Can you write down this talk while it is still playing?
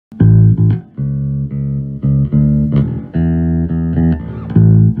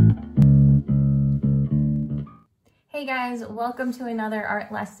Hey guys, welcome to another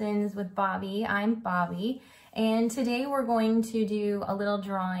Art Lessons with Bobby. I'm Bobby, and today we're going to do a little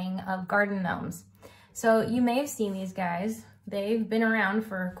drawing of garden gnomes. So you may have seen these guys. They've been around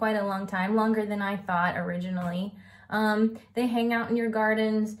for quite a long time, longer than I thought originally. They hang out in your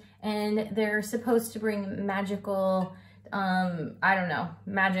gardens and they're supposed to bring magical,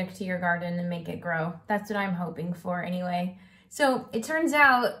 magic to your garden and make it grow. That's what I'm hoping for anyway. So it turns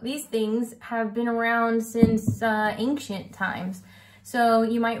out these things have been around since ancient times. So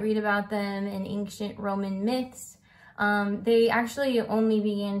you might read about them in ancient Roman myths. They actually only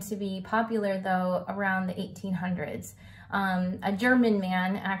began to be popular though around the 1800s. A German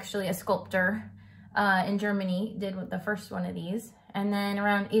man, actually a sculptor in Germany, did the first one of these. And then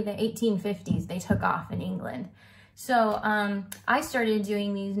around the 1850s, they took off in England. So I started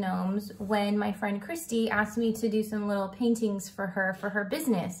doing these gnomes when my friend Christy asked me to do some little paintings for her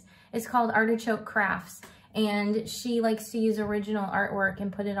business. It's called Artichoke Crafts, and she likes to use original artwork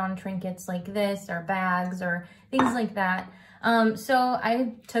and put it on trinkets like this or bags or things like that. So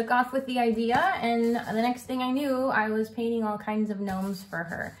I took off with the idea, and the next thing I knew, I was painting all kinds of gnomes for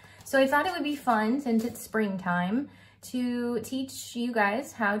her. So I thought it would be fun, since it's springtime, to teach you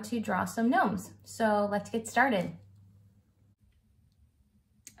guys how to draw some gnomes. So let's get started.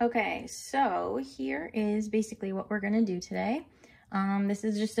 Okay, so here is basically what we're gonna do today. This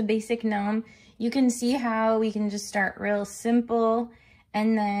is just a basic gnome. You can see how we can just start real simple,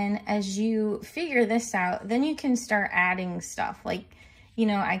 and then as you figure this out, then you can start adding stuff. Like, you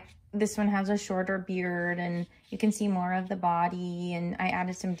know, this one has a shorter beard, and you can see more of the body, and I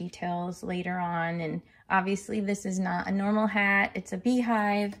added some details later on. And obviously this is not a normal hat, it's a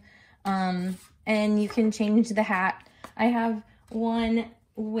beehive, and you can change the hat. I have one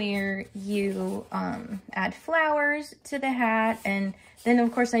where you add flowers to the hat, and then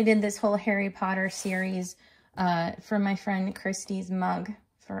of course I did this whole Harry Potter series for my friend Christy's mug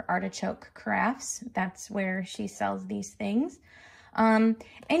for Artichoke Crafts. That's where she sells these things.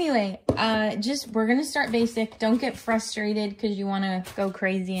 Anyway, we're gonna start basic. Don't get frustrated because you want to go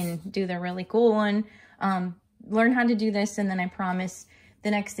crazy and do the really cool one. Learn how to do this, and then I promise the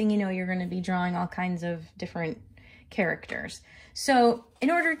next thing you know, you're going to be drawing all kinds of different characters. So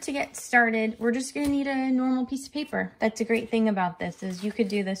in order to get started, we're just going to need a normal piece of paper. That's a great thing about this, is you could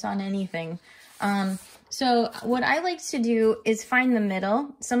do this on anything. So what I like to do is find the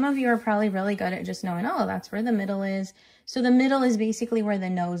middle. Some of you are probably really good at just knowing, oh, that's where the middle is. So the middle is basically where the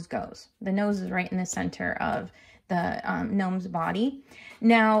nose goes. The nose is right in the center of the gnome's body.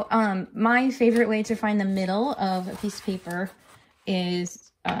 Now, my favorite way to find the middle of a piece of paper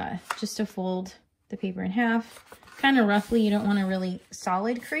is just to fold the paper in half, kind of roughly. You don't want a really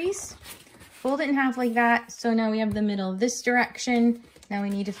solid crease. Fold it in half like that. So now we have the middle this direction. Now we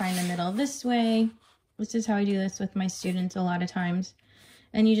need to find the middle this way. This is how I do this with my students a lot of times.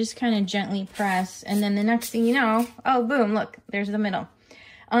 And you just kind of gently press, and then the next thing you know, oh, boom, look, there's the middle.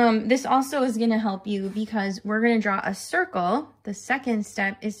 This also is going to help you because we're going to draw a circle. The second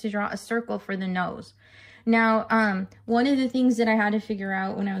step is to draw a circle for the nose. Now, one of the things that I had to figure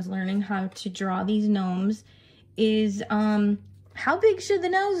out when I was learning how to draw these gnomes is how big should the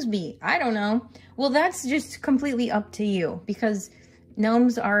nose be? I don't know. Well, that's just completely up to you, because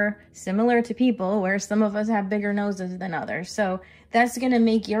gnomes are similar to people, where some of us have bigger noses than others. So that's going to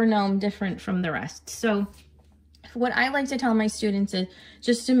make your gnome different from the rest. So what I like to tell my students is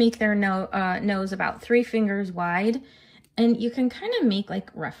just to make their nose about 3 fingers wide. And you can kind of make like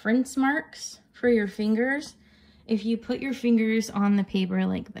reference marks for your fingers if you put your fingers on the paper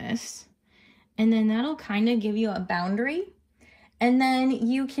like this. And then that'll kind of give you a boundary. And then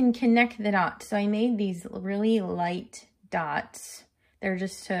you can connect the dots. So I made these really light dots. They're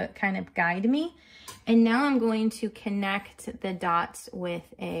just to kind of guide me. And now I'm going to connect the dots with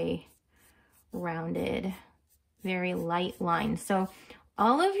a rounded, very light line. So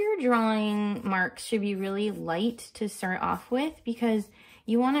all of your drawing marks should be really light to start off with, because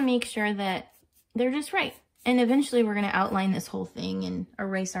you want to make sure that they're just right. And eventually we're going to outline this whole thing and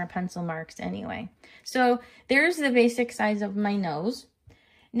erase our pencil marks anyway. So there's the basic size of my nose.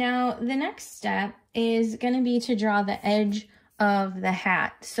 Now the next step is going to be to draw the edge of the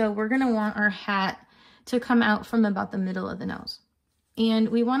hat. So we're going to want our hat to come out from about the middle of the nose. And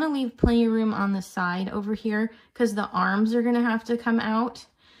we want to leave plenty of room on the side over here, because the arms are going to have to come out.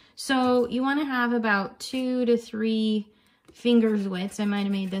 So you want to have about 2 to 3 fingers widths. I might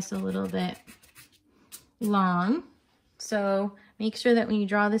have made this a little bit long. So make sure that when you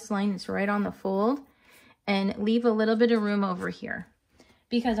draw this line, it's right on the fold, and leave a little bit of room over here,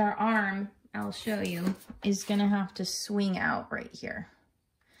 because our arm, I'll show you, is going to have to swing out right here.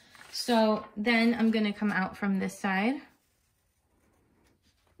 So then I'm gonna come out from this side,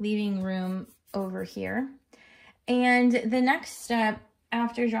 leaving room over here. And the next step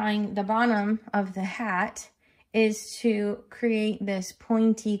after drawing the bottom of the hat is to create this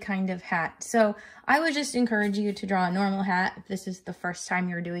pointy kind of hat. So I would just encourage you to draw a normal hat if this is the first time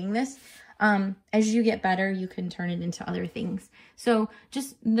you're doing this. As you get better, you can turn it into other things. So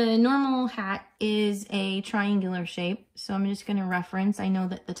just the normal hat is a triangular shape. So I'm just gonna reference, I know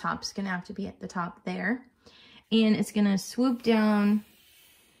that the top's gonna have to be at the top there. And it's gonna swoop down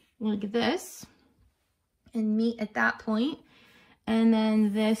like this and meet at that point. And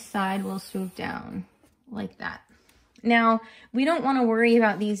then this side will swoop down like that. Now, we don't want to worry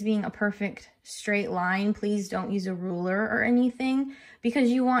about these being a perfect straight line. Please don't use a ruler or anything,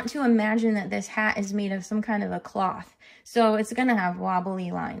 because you want to imagine that this hat is made of some kind of a cloth. So it's going to have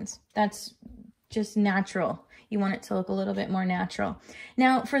wobbly lines. That's just natural. You want it to look a little bit more natural.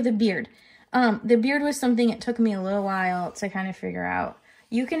 Now, for the beard was something it took me a little while to kind of figure out.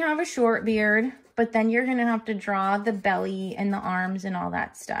 You can have a short beard, but then you're going to have to draw the belly and the arms and all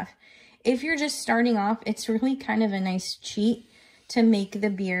that stuff. If you're just starting off, it's really kind of a nice cheat to make the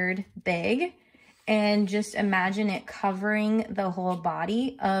beard big and just imagine it covering the whole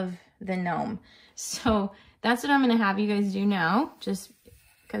body of the gnome. So that's what I'm going to have you guys do now, just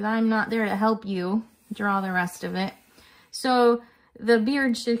because I'm not there to help you draw the rest of it. So the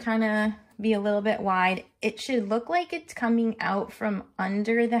beard should kind of be a little bit wide. It should look like it's coming out from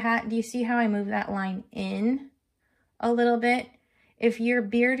under the hat. Do you see how I move that line in a little bit? If your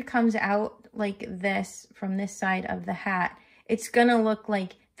beard comes out like this from this side of the hat, it's gonna look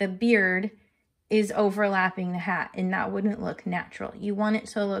like the beard is overlapping the hat, and that wouldn't look natural. You want it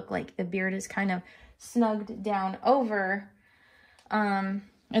to look like the beard is kind of snugged down over, or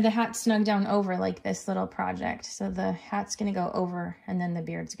the hat's snugged down over like this little project. So the hat's gonna go over and then the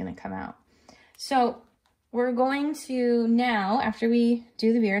beard's gonna come out. So we're going to now, after we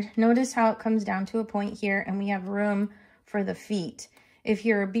do the beard, notice how it comes down to a point here and we have room for the feet. If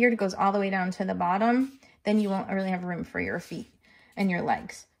your beard goes all the way down to the bottom, then you won't really have room for your feet and your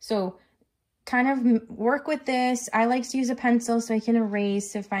legs. So kind of work with this. I like to use a pencil so I can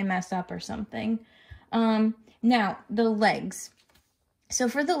erase if I mess up or something. Now, the legs. So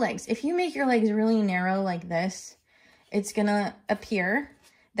for the legs, if you make your legs really narrow like this, it's gonna appear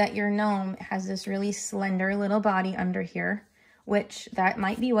that your gnome has this really slender little body under here, which that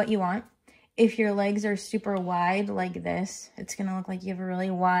might be what you want. If your legs are super wide like this, it's gonna look like you have a really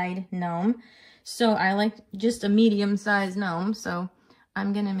wide gnome. So I like just a medium-sized gnome, so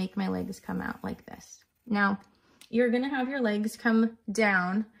I'm gonna make my legs come out like this. Now, you're gonna have your legs come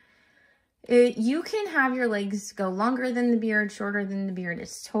down. You can have your legs go longer than the beard, shorter than the beard.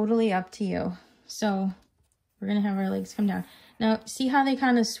 It's totally up to you. So we're gonna have our legs come down. Now, see how they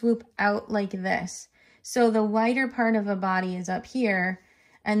kind of swoop out like this? So the wider part of a body is up here,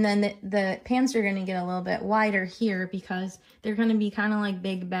 and then the pants are gonna get a little bit wider here because they're gonna be kind of like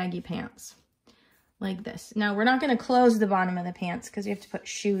big baggy pants, like this. Now, we're not gonna close the bottom of the pants because we have to put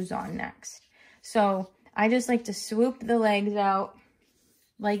shoes on next. So I just like to swoop the legs out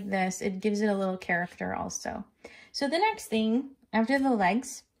like this. It gives it a little character also. So the next thing after the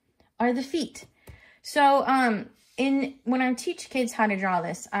legs are the feet. So when I teach kids how to draw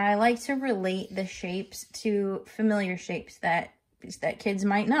this, I like to relate the shapes to familiar shapes that kids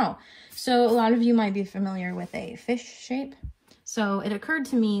might know. So a lot of you might be familiar with a fish shape. So it occurred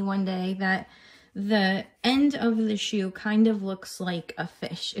to me one day that the end of the shoe kind of looks like a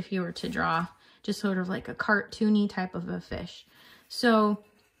fish if you were to draw just sort of like a cartoony type of a fish. So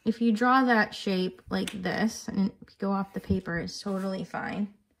if you draw that shape like this, and if you go off the paper, it's totally fine.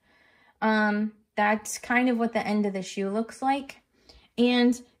 That's kind of what the end of the shoe looks like.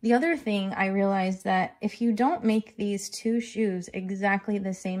 And the other thing I realized that if you don't make these two shoes exactly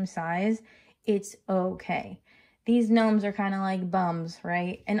the same size, it's okay. These gnomes are kind of like bums,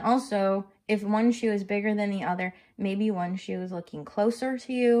 right? And also, if one shoe is bigger than the other, maybe one shoe is looking closer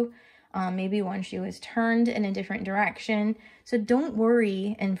to you. Maybe one shoe is turned in a different direction. So don't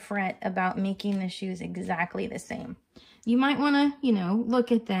worry and fret about making the shoes exactly the same. You might want to, you know,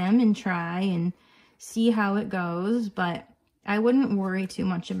 look at them and try and see how it goes, but I wouldn't worry too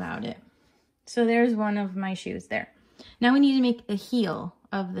much about it. So there's one of my shoes there. Now we need to make the heel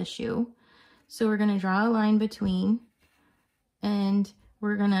of the shoe. So we're going to draw a line between, and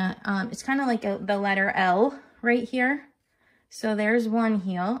we're going to, it's kind of like the letter L right here. So there's one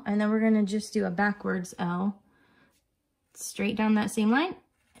heel, and then we're going to just do a backwards L, straight down that same line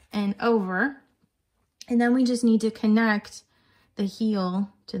and over. And then we just need to connect the heel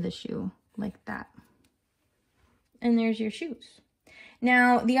to the shoe like that. And there's your shoes.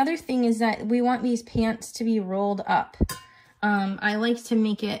 Now, the other thing is that we want these pants to be rolled up. I like to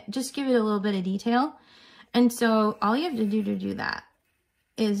make it, just give it a little bit of detail. And so all you have to do that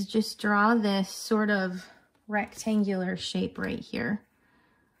is just draw this sort of rectangular shape right here.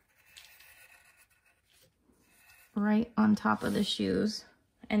 Right on top of the shoes.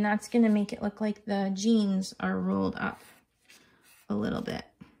 And that's going to make it look like the jeans are rolled up a little bit.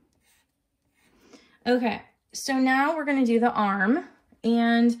 Okay, so now we're going to do the arm.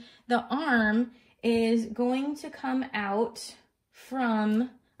 And the arm is going to come out from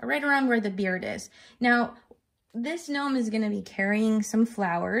right around where the beard is. Now, this gnome is going to be carrying some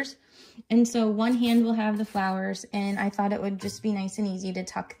flowers. And so one hand will have the flowers, and I thought it would just be nice and easy to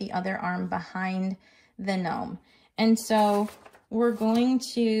tuck the other arm behind the gnome. And so we're going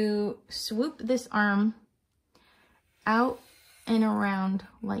to swoop this arm out and around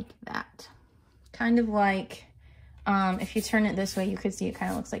like that. Kind of like, if you turn it this way, you could see it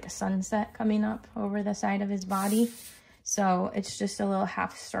kind of looks like a sunset coming up over the side of his body. So it's just a little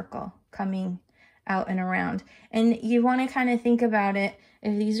half circle coming out and around. And you want to kind of think about it,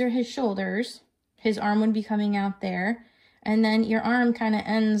 if these are his shoulders, his arm would be coming out there, and then your arm kind of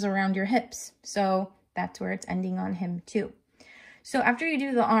ends around your hips. So that's where it's ending on him too. So after you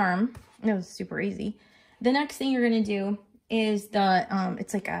do the arm, it was super easy. The next thing you're going to do is the,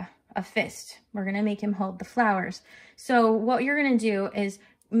 it's like a fist. We're going to make him hold the flowers. So what you're going to do is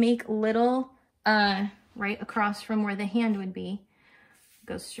make little, right across from where the hand would be,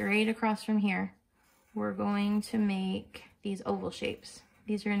 go straight across from here. We're going to make these oval shapes.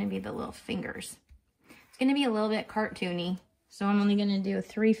 These are going to be the little fingers. It's going to be a little bit cartoony, so I'm only going to do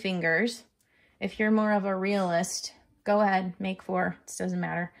 3 fingers. If you're more of a realist, go ahead, make 4. It doesn't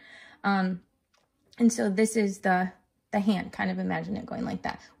matter. And so this is the hand. Kind of imagine it going like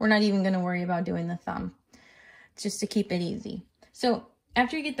that. We're not even going to worry about doing the thumb. It's just to keep it easy. So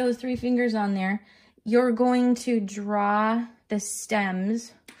after you get those 3 fingers on there, you're going to draw the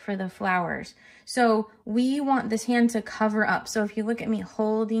stems for the flowers. So we want this hand to cover up. So if you look at me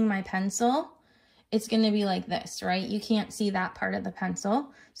holding my pencil, it's going to be like this, right? You can't see that part of the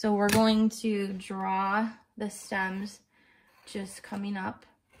pencil. So we're going to draw the stems just coming up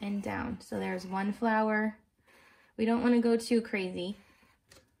and down. So there's 1 flower. We don't want to go too crazy.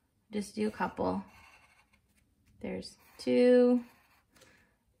 Just do a couple. There's 2.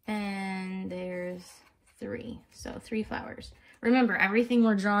 And there's 3. So 3 flowers. Remember, everything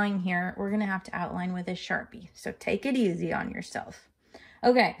we're drawing here, we're going to have to outline with a Sharpie. So take it easy on yourself.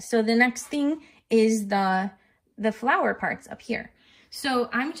 Okay, so the next thing is the flower parts up here. So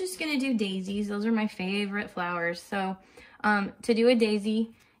I'm just going to do daisies. Those are my favorite flowers. So to do a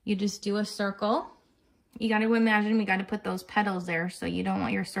daisy, you just do a circle. You got to imagine we got to put those petals there. So you don't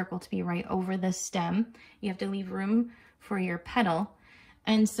want your circle to be right over the stem. You have to leave room for your petal.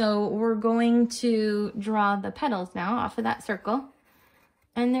 And so we're going to draw the petals now off of that circle.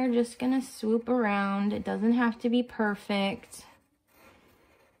 And they're just going to swoop around. It doesn't have to be perfect.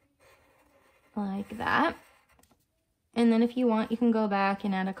 Like that. And then if you want, you can go back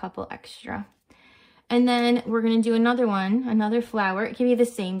and add a couple extra. And then we're going to do another one, another flower. It can be the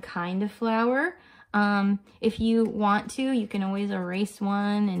same kind of flower. If you want to, you can always erase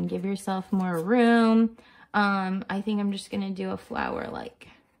one and give yourself more room. I think I'm just going to do a flower like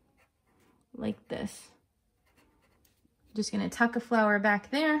this. Just going to tuck a flower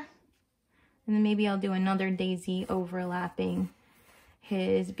back there. And then maybe I'll do another daisy overlapping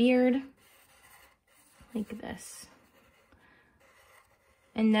his beard. Like this.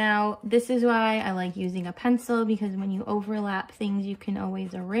 And now this is why I like using a pencil, because when you overlap things, you can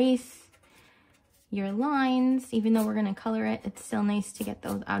always erase your lines. Even though we're going to color it, it's still nice to get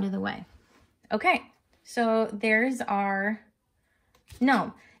those out of the way. Okay. So there's our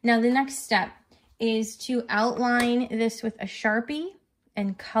gnome. Now the next step is to outline this with a Sharpie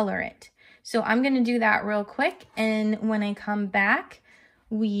and color it. So I'm going to do that real quick, and when I come back,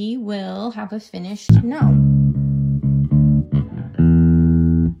 we will have a finished gnome.